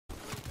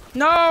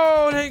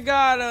No, they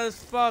got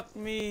us. Fuck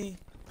me.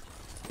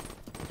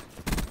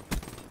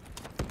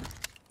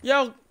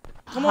 Yo,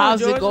 come on,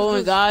 How's George. it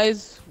going,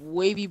 guys?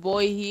 Wavy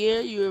Boy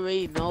here. You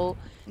already know.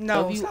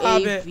 No,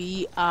 stop it.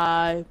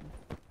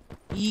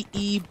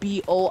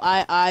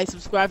 WAVIBEEBOII.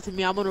 Subscribe to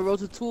me. I'm on the road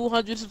to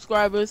 200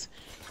 subscribers.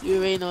 You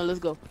already know. Let's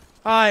go.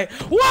 Alright,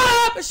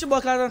 what up? It's your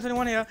boy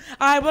Cloud21 here.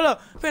 Alright, but look,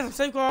 fans, I'm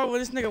safe call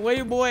with this nigga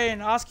Wavy Boy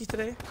and Oski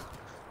today.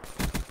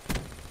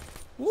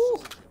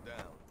 Woo.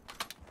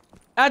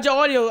 Add your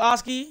audio,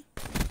 Oski.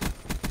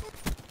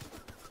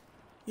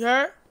 You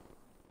heard?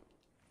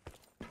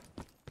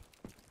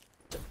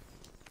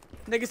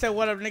 Nigga said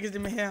what up, niggas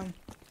didn't hear him.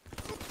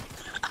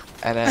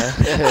 And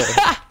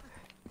I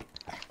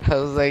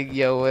was like,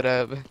 yo, what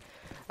up?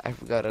 I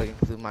forgot to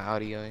include my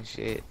audio and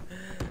shit.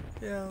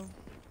 Yo.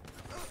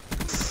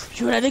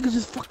 Yo, that nigga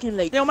just fucking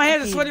like. Yo, my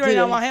hands are sweaty right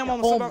now. My hand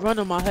almost home run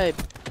on my head.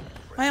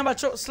 My hand about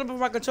to slip off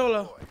my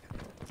controller.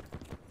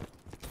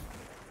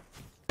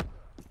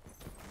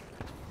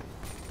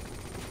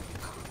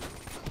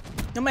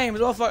 Your man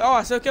was all fuck. Oh,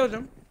 I still killed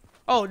him.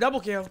 Oh, double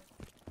kill.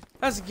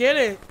 Let's get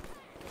it.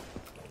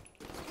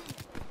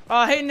 Oh,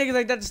 I hate niggas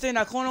like that to stay in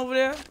that corner over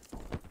there.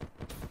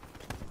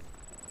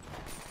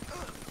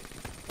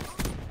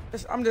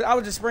 I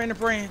was just spraying and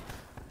praying.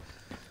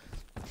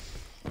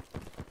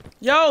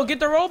 Yo, get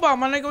the robot,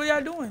 my nigga. What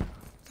y'all doing?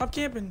 Stop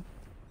camping.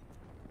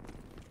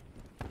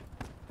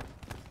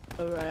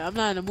 Alright, I'm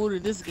not in the mood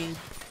in this game.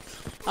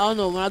 I don't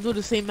know. When I do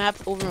the same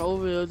maps over and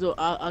over,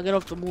 I'll get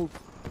off the move.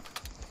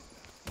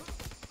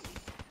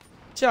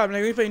 Shut up,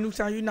 nigga. We play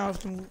Nuketown. You not off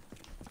the move.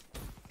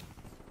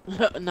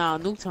 Nah,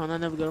 Nuketown, I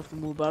never get off the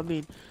move. But I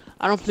mean,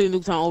 I don't play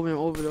Nuketown over and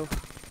over though.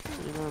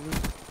 You know what I mean?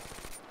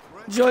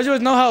 George was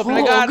no help,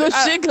 nigga. Oh, good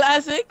shit,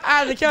 classic. I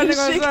had to kill Good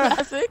nigga. shit,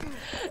 classic.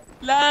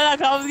 Nah, I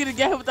was gonna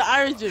get him with the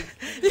iron gym.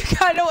 You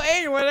got no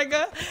aim, my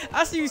nigga.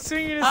 I see you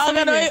swinging and I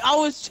swinging. got no aim. I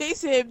was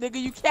chasing him, nigga.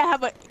 You can't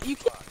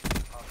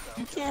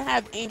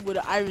have aim with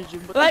an iron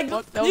gym. Like,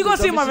 you gonna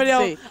see my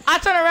video. I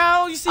turn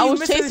around, you see you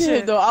missing chasing shit.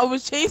 him though. I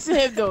was chasing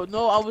him though.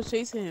 No, I was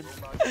chasing him.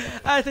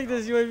 I think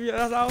this UAV.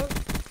 That's how.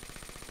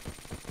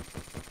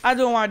 I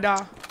don't want to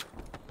die.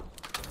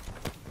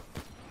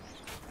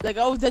 Like,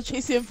 I was there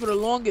chasing him for the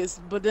longest,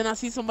 but then I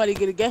see somebody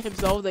gonna get him,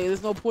 so I was like,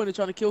 there's no point in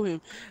trying to kill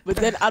him. But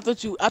then I thought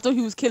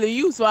he was killing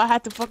you, so I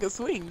had to fucking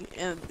swing.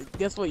 And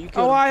guess what? You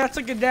killed him. I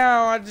took it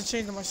down. I just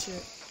changed my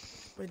shit.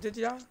 Wait, did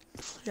y'all?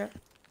 Yeah.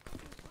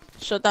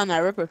 Shut down that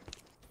Ripper.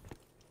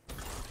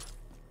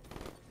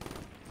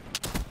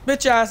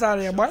 Bitch your ass out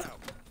of here, boy.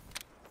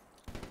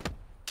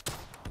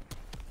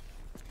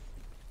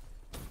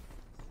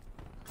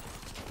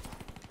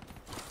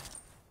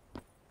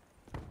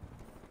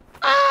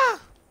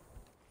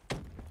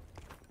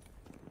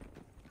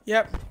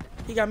 Yep,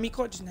 he got me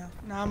caught just now.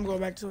 Now I'm going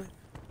back to it.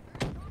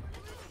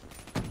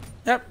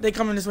 Yep, they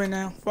coming this way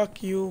now.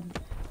 Fuck you.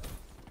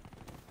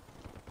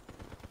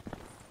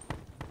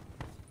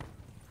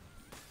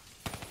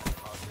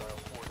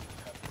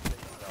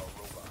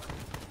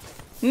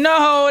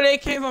 No, they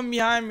came from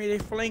behind me. They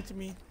flanked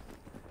me.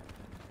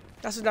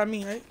 That's what I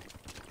mean, right?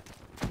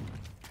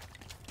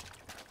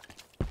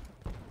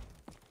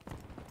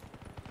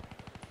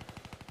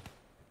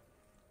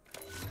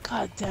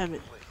 God damn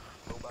it.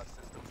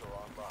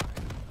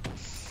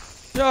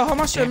 Yo, how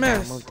much you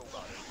miss?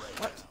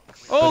 What?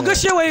 Oh, good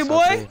shit, Wavy boy.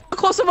 I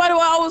caught somebody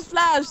while I was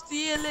flashed.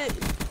 See you later.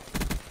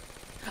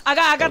 I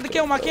got the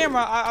kill on my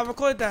camera. I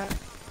recorded that.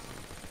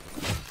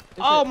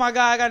 Oh my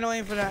god, I got no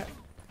aim for that.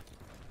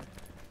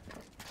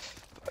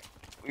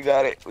 We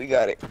got it. We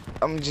got it.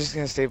 I'm just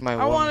gonna save my.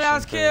 I want a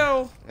last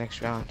kill.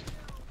 Next round.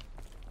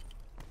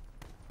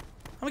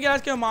 I'm gonna get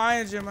last kill on my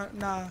iron gym.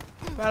 Nah,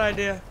 bad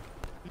idea.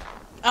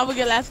 I'm gonna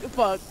get last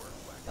fuck.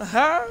 We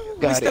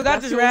still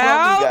got this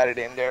round. You got it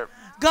in there.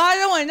 Guys,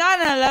 I went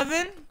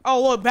 9-11.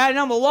 Oh, what? Bad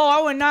number. Whoa,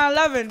 I went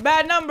 9-11.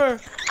 Bad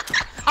number.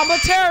 I'm a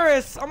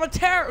terrorist. I'm a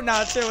terrorist.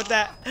 Nah, chill with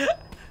that.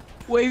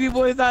 Wavy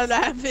boy's not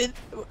laughing.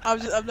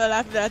 I'm not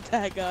laughing at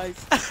that,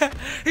 guys.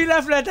 He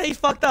laughing at that. He's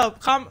fucked up.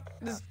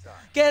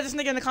 Get this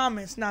nigga in the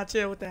comments. Nah,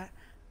 chill with that.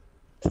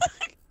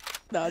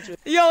 Nah, chill.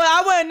 Yo,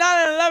 I went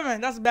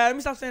 9-11. That's bad. Let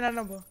me stop saying that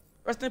number.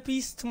 Rest in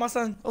peace to my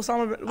son,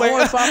 Osama. Wait,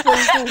 wait, pause. My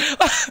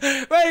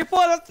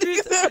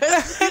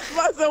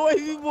son,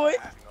 Wavy boy.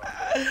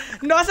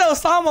 No, I said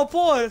Osama.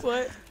 Pause.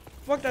 What?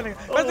 Fuck that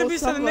nigga. Rest in peace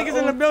to the niggas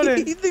in the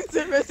building. He thinks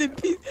that rest in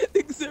peace.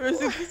 Niggas said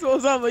rest in peace to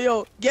Osama.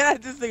 Yo, get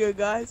at this nigga,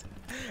 guys.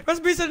 Rest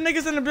in peace to the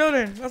niggas in the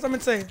building. That's what I'm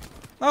gonna say.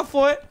 Not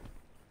for it.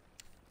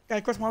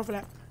 Gotta cross my heart for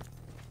that.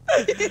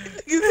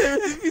 Niggas said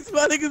rest in peace to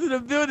my niggas in the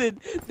building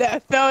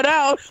that fell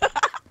down.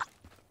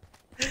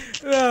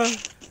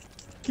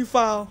 You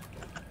foul.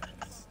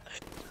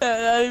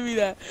 I didn't mean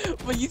that.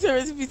 But you said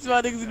rest in peace to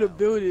my niggas in the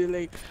building.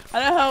 Like, I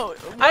don't know how.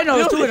 I know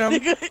it's two of them.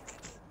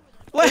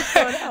 What?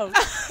 Fell down.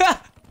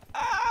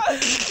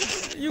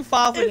 You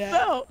foul for that.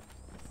 Fell.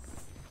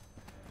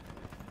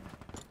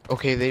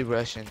 Okay, they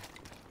rushing.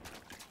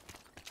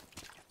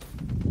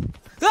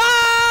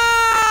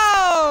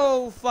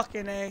 Oh,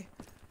 fucking A.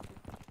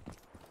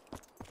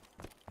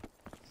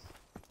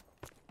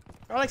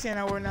 I like saying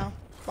that word now.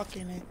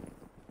 Fucking it.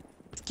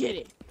 Let's get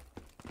it.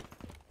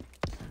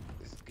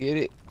 Let's get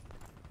it.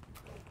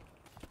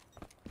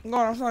 I'm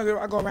going. I'm trying to go.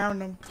 I go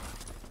around him.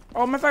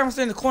 Oh, matter of fact, I'm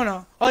sitting in the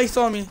corner. Oh, he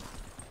saw me.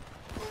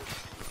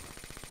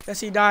 Yes,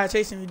 he died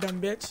chasing me,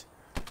 dumb bitch.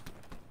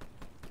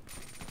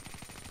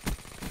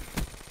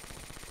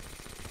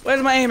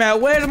 Where's my aim at?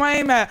 Where's my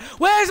aim at?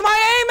 Where's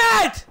my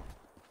aim at?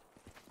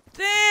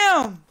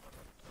 Damn.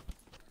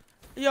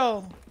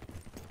 Yo.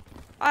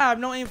 I have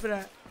no aim for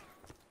that.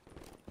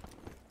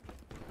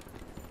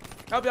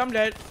 Help you, I'm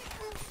dead.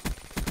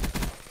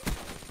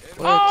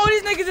 What? Oh,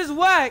 these niggas is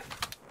whack.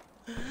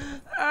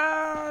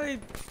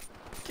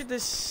 Get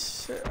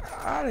this shit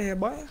out of here,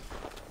 boy.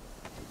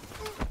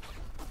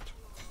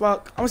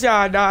 Fuck. I'm gonna see how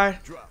I die.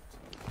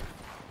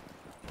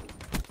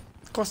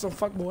 Cost some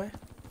fuck, boy.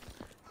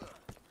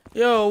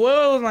 Yo,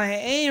 where was my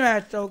aim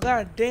at though?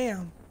 God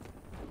damn.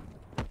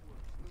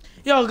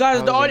 Yo,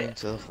 guys, the audio.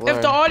 If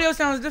the audio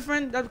sounds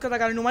different, that's because I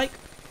got a new mic.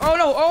 Oh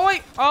no! Oh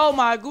wait! Oh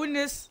my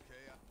goodness!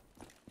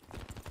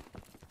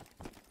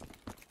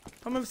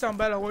 I'm gonna sound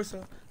better or worse,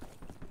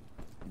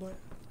 but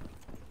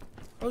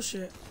oh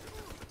shit!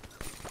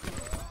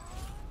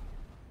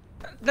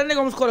 That nigga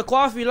almost caught a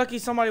coffee. Lucky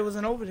somebody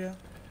wasn't over there.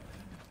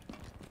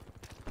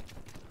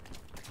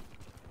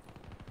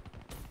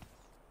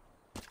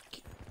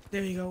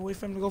 There you go. Wait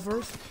for him to go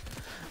first.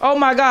 Oh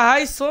my god! How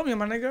you saw me,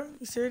 my nigga?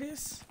 You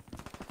serious?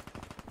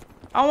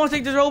 I want to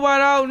take this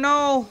robot out.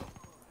 No.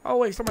 Oh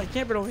wait, somebody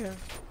camping over here.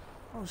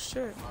 Oh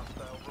shit.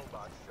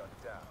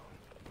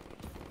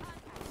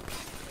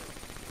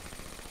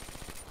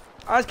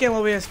 I just came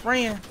over here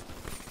spraying.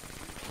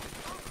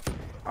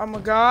 Oh my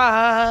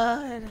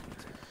god.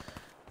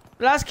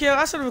 Last kill,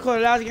 I should have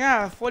recorded last game.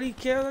 I had 40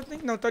 kills, I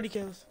think. No, 30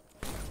 kills.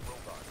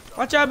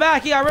 Watch out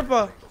back, he got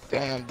Ripper.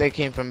 Damn, they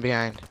came from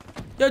behind.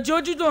 Yo,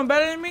 George, you doing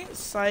better than me?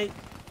 Psych.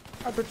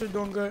 I thought you were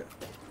doing good.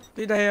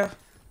 Leave that here.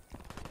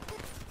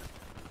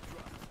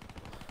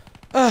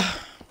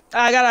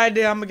 I got an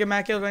idea. I'm gonna get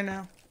mad kills right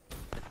now.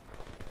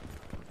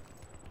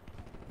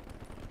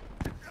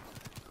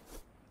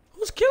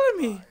 Who's killing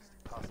me?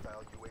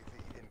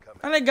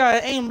 I think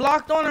got aim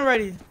locked on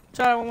already.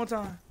 Try that one more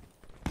time.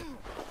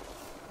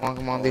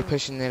 Come on, they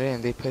pushing it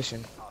in. They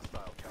pushing.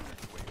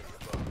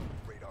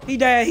 He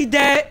dead. He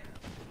dead.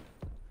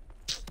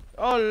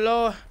 Oh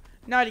lord,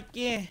 not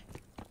again.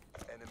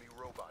 Enemy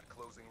robot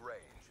closing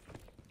range.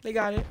 They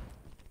got it.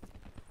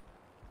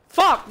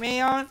 Fuck,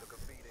 man.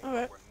 All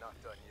right.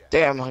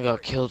 Damn, I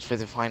got killed for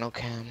the final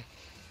cam.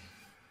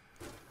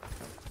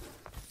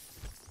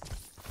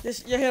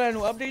 This, you hear that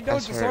new update though?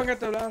 That's The song at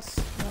the last.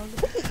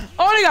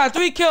 Oh, they got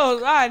 3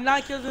 kills. I had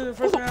 9 kills in the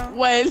first round.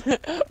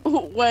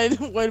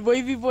 When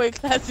Wavy Boy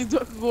Classic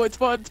go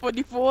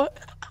 24.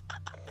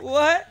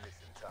 What?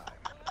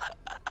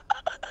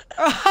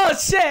 Oh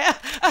shit!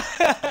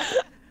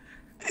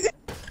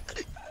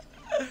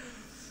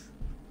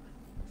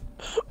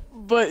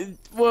 But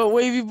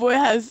Wavy Boy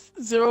has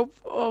 2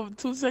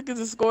 seconds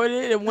to score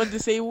it and 1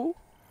 disable.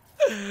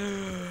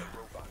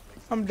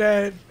 I'm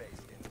dead.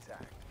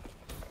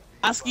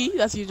 Aski,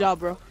 that's your job,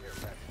 bro.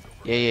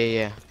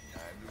 Yeah.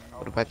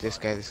 What about this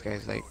guy? This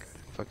guy's like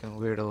fucking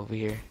weirdo over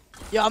here.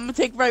 Yeah, I'm gonna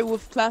take right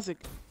with Classic.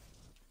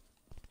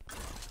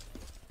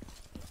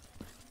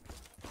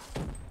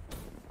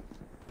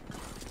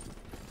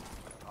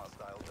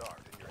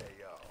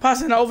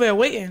 Passing over here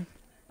waiting.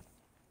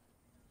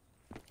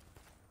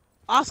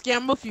 Aski,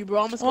 I'm with you,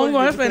 bro. I'm gonna score Oh, you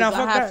that's right now.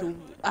 because I Fuck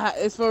have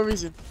to. It's for a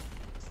reason.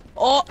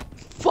 Oh,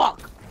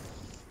 fuck.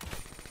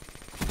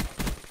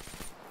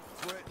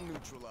 Threat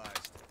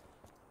neutralized.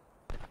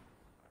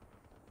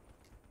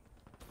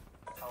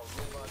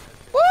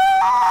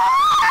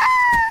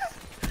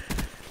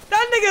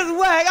 That nigga's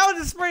whack. I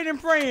was just spraying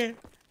and praying.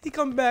 He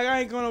come back.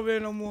 I ain't going over there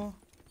no more.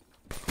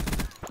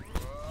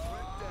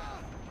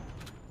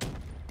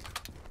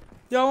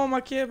 Yo, I want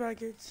my care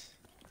package.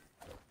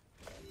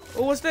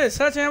 Oh, what's this?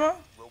 Sledgehammer?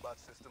 Robot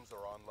systems are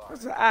online.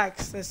 What's the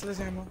axe? That's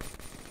sledgehammer.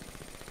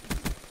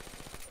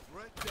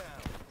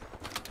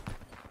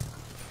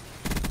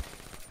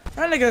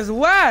 That nigga's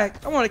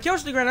whack. I want to kill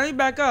streak right now. He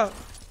back up.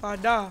 If I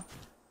die.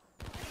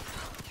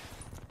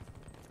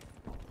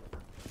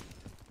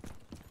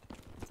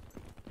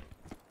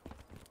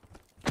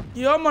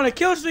 Yo, I'm on a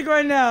kill streak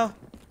right now.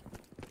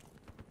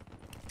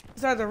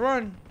 He's had to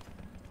run.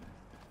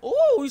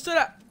 Oh, you saw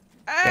that?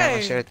 Damn, I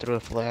Hey. should have threw a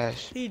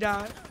flash. He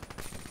died.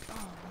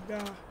 Oh my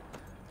god.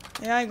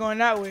 Yeah, I ain't going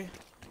that way.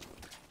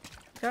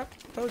 Yep,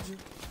 told you.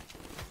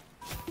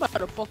 I'm about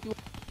to fuck you.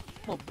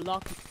 I'm gonna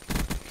block you.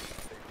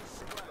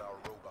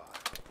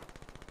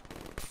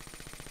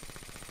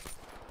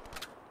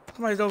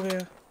 Somebody's over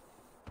here.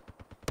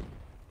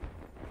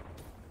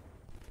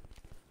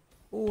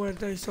 Ooh, I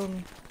thought he saw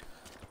me.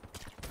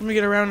 Let me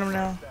get around him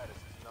now.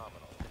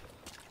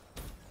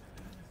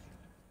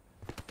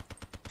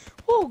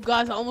 Oh,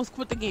 guys, I almost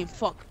quit the game.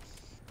 Fuck.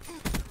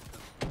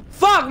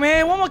 Fuck,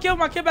 man. One more kill with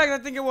my kill back, I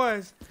think it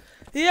was.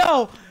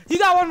 Yo, you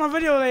gotta watch my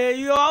video later.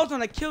 Yo, I was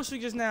on a kill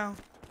streak just now.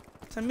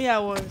 To me, I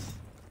was.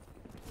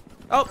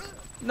 Oh,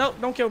 no,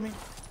 don't kill me.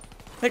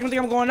 Make him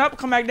think I'm going up,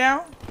 come back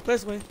down.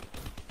 This way.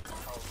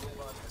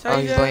 Oh,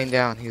 he's laying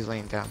down. He's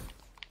laying down.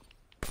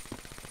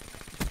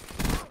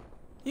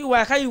 You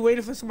whack. How you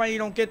waiting for somebody you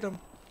don't get them?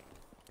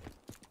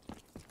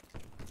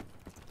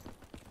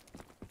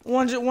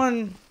 One.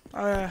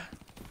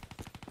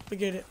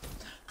 Forget it.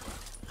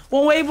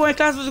 One way boy in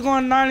class was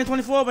going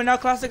 9-24, but now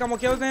classic I'm gonna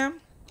kill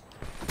them.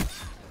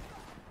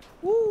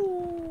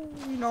 Woo,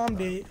 you know I'm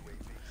dead.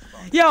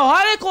 Yo,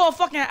 how they call a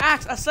fucking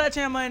axe a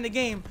sledgehammer in the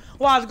game?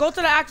 Wow, go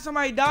to the axe,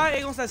 somebody die,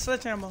 they gonna say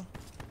sledgehammer.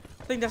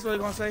 I think that's what they're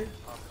gonna say.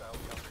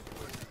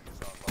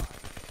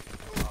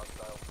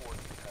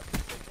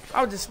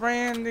 I was just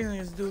spraying, these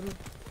niggas doodle.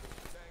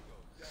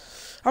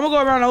 I'm gonna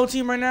go around the whole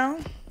team right now.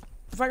 In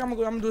fact, I'm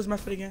gonna do this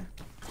method again.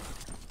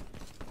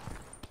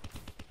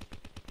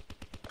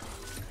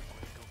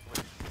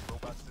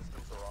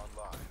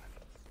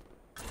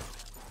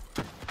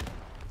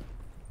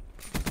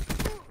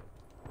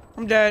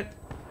 I'm dead.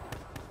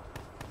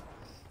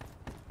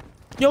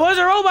 Yo, where's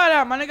the robot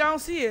at? My nigga, I don't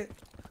see it.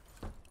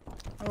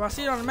 Oh, I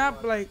see it on the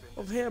map, like,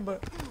 over here,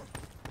 but...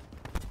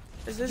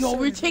 Yo,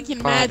 we're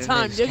taking mad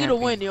time. They're gonna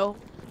win, yo.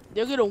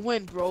 They're gonna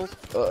win, bro.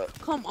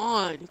 Come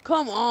on.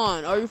 Come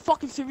on. Are you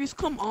fucking serious?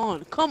 Come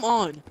on. Come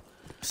on.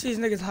 I see these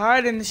niggas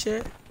hiding and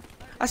shit.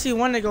 I see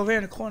one nigga over here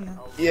in the corner.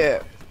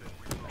 Yeah.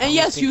 And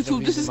yes,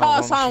 YouTube, this is how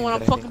I sound when I'm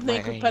fucking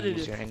playing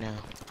competitive. Right now.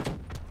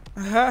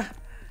 Uh-huh.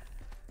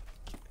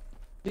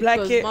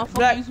 Because my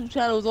fucking YouTube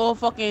channel is all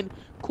fucking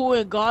cool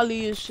and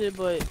godly and shit,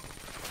 but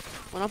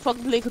when I'm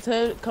fucking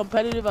playing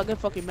competitive, I get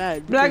fucking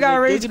mad. Black guy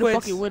rage quits.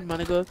 Fucking win, my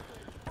nigga.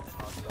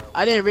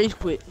 I didn't rage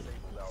quit,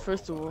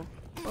 first of all.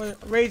 Oh,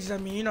 rage, I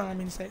mean, you know what I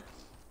mean to say.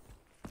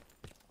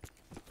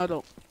 I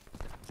don't.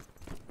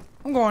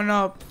 I'm going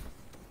up.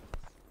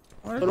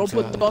 But don't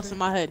put thoughts in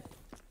my head.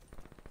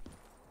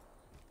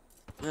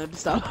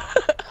 Stop.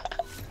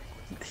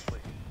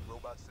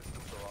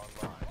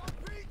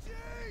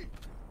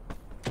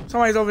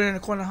 Somebody's over there in the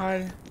corner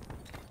hiding.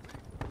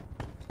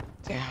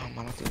 Damn,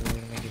 I don't think we're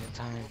gonna make it in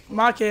time.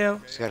 My kill.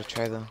 Just gotta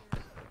try though.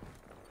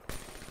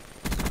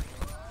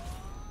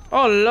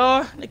 Oh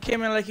lord, they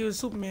came in like he was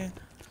Superman.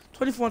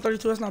 24 and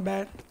 32, that's not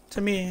bad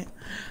to me.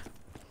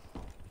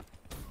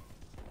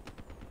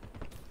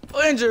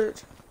 Oh,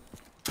 injured.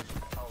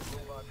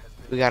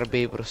 We gotta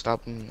be able to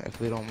stop them if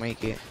we don't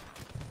make it.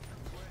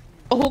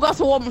 Oh, who got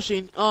the war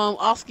machine?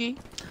 Oski.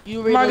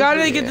 You ready? My god,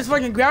 I didn't get this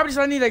fucking gravity,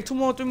 so I need like 3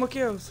 more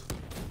kills.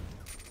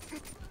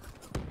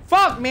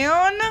 Fuck,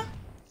 man.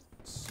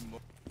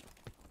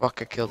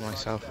 Fuck, I killed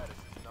myself.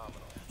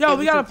 Yo,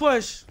 we gotta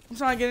push. I'm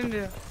trying to get in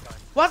there.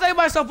 Why's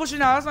everybody start pushing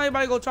now? That's not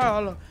everybody go try.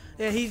 Hold on.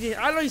 Yeah, he did.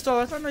 I know he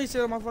saw us. I know he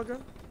saw that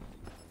motherfucker.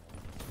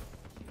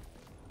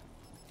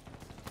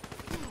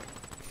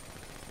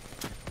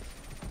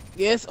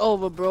 Yeah, it's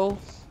over, bro.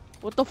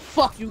 What the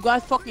fuck? You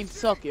guys fucking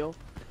suck, yo.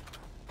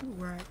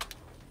 Right.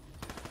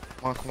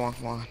 Come on, come on,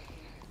 come on.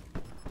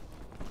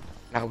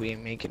 Now we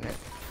ain't making it.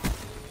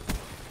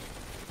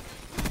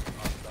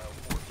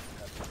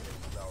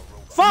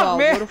 Fuck, no,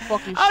 man. I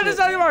was just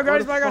talking about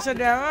garbage bag. I shut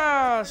down.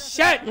 Oh,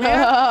 shit,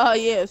 man.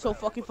 Yeah, it's so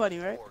fucking funny,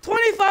 right?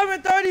 25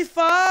 and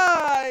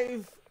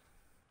 35.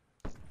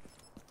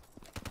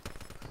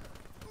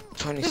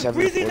 27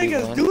 This breezy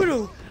nigga's 41.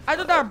 doodle. I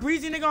thought that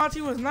breezy nigga on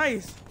team was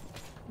nice.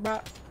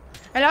 But,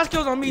 and that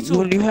kills on me too.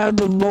 When you have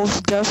the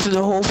most deaths in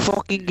the whole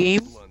fucking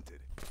game.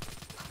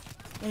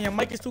 When your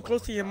mic is too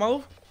close to your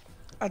mouth,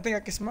 I think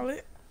I can smell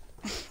it.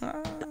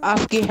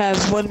 Oski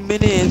has 1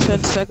 minute and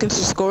 10 seconds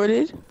to score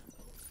it.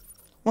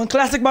 One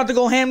classic about to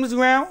go ham this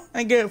round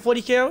and get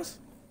 40 kills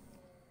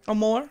or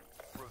more.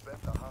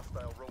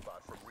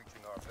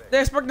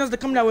 They're expecting us to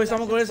come that way, so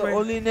I'm gonna go this way.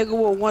 Only nigga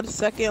with 1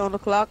 second on the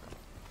clock.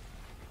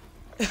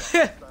 It's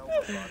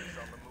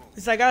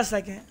like a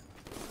second.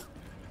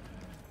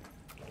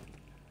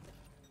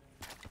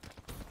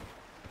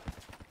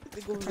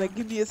 Nigga was like,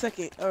 give me a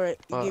second. Alright,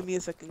 give me a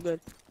second. Good.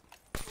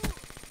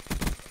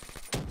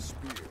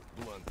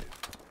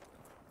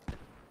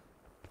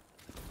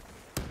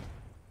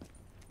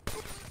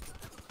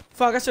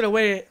 Fuck, I should have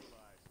waited.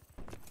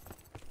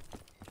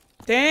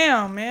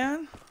 Damn,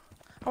 man.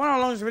 I wonder how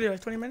long this video,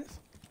 like 20 minutes?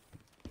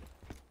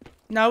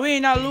 Now we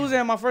ain't not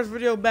losing my first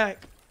video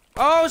back.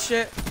 Oh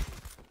shit.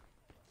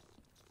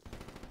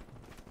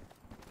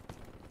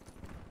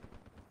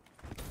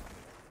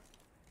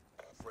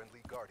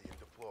 Friendly Guardian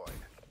deployed.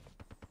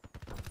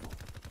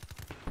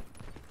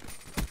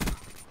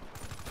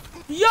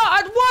 Yo,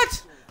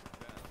 what?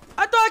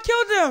 I thought I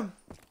killed him.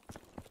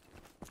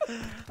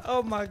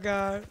 Oh my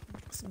god.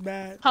 It's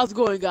bad. How's it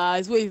going,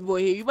 guys? Wave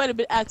boy here. You might have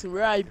been asking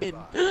where I've been.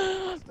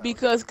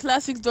 Because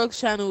Classics Drugs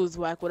channel is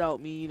whack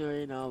without me,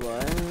 you know,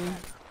 but...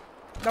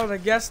 That was a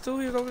guest too,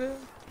 he was over there?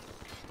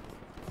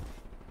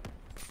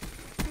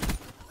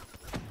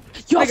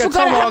 Yo, I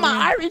forgot I had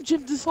my iron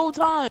chip this whole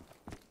time.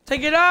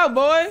 Take it out,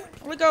 boy.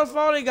 Look how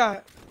far they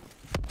got.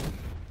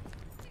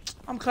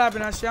 I'm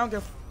clapping that shit. I don't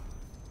care.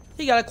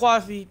 He got a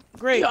quad feed.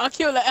 Great. Yo, I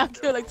killed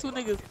like 2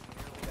 niggas.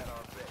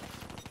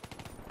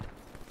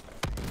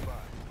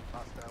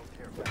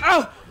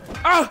 Oh!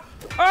 Oh!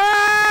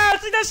 Ah!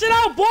 Take that shit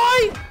out,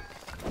 boy!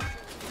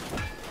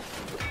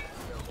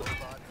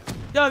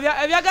 Yo,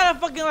 if y'all got a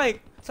fucking,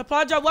 like,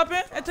 Supply drop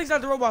weapon? It takes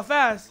out the robot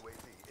fast.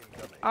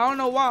 I don't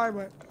know why,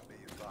 but.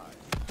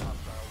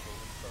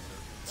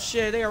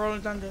 Shit, they got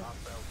Rolling Thunder.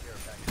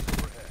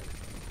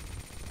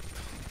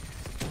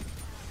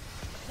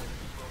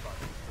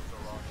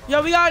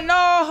 Yo, we got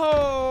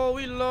no.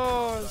 We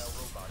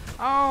lost.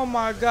 Oh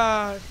my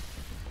god.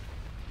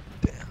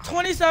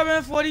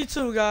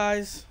 27-42,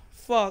 guys.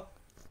 Fuck.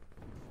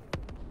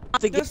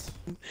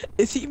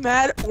 Is he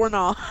mad or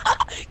not?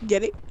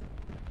 Get it?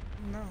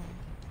 No,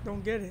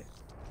 don't get it.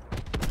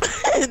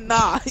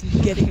 Nah,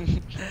 get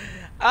it.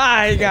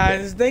 Alright,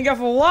 guys. Thank you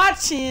for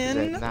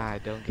watching. Nah,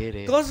 don't get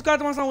it. Go subscribe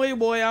to my son, Wade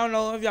Boy. I don't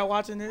know if y'all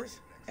watching this.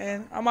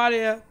 And I'm out of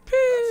here.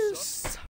 Peace.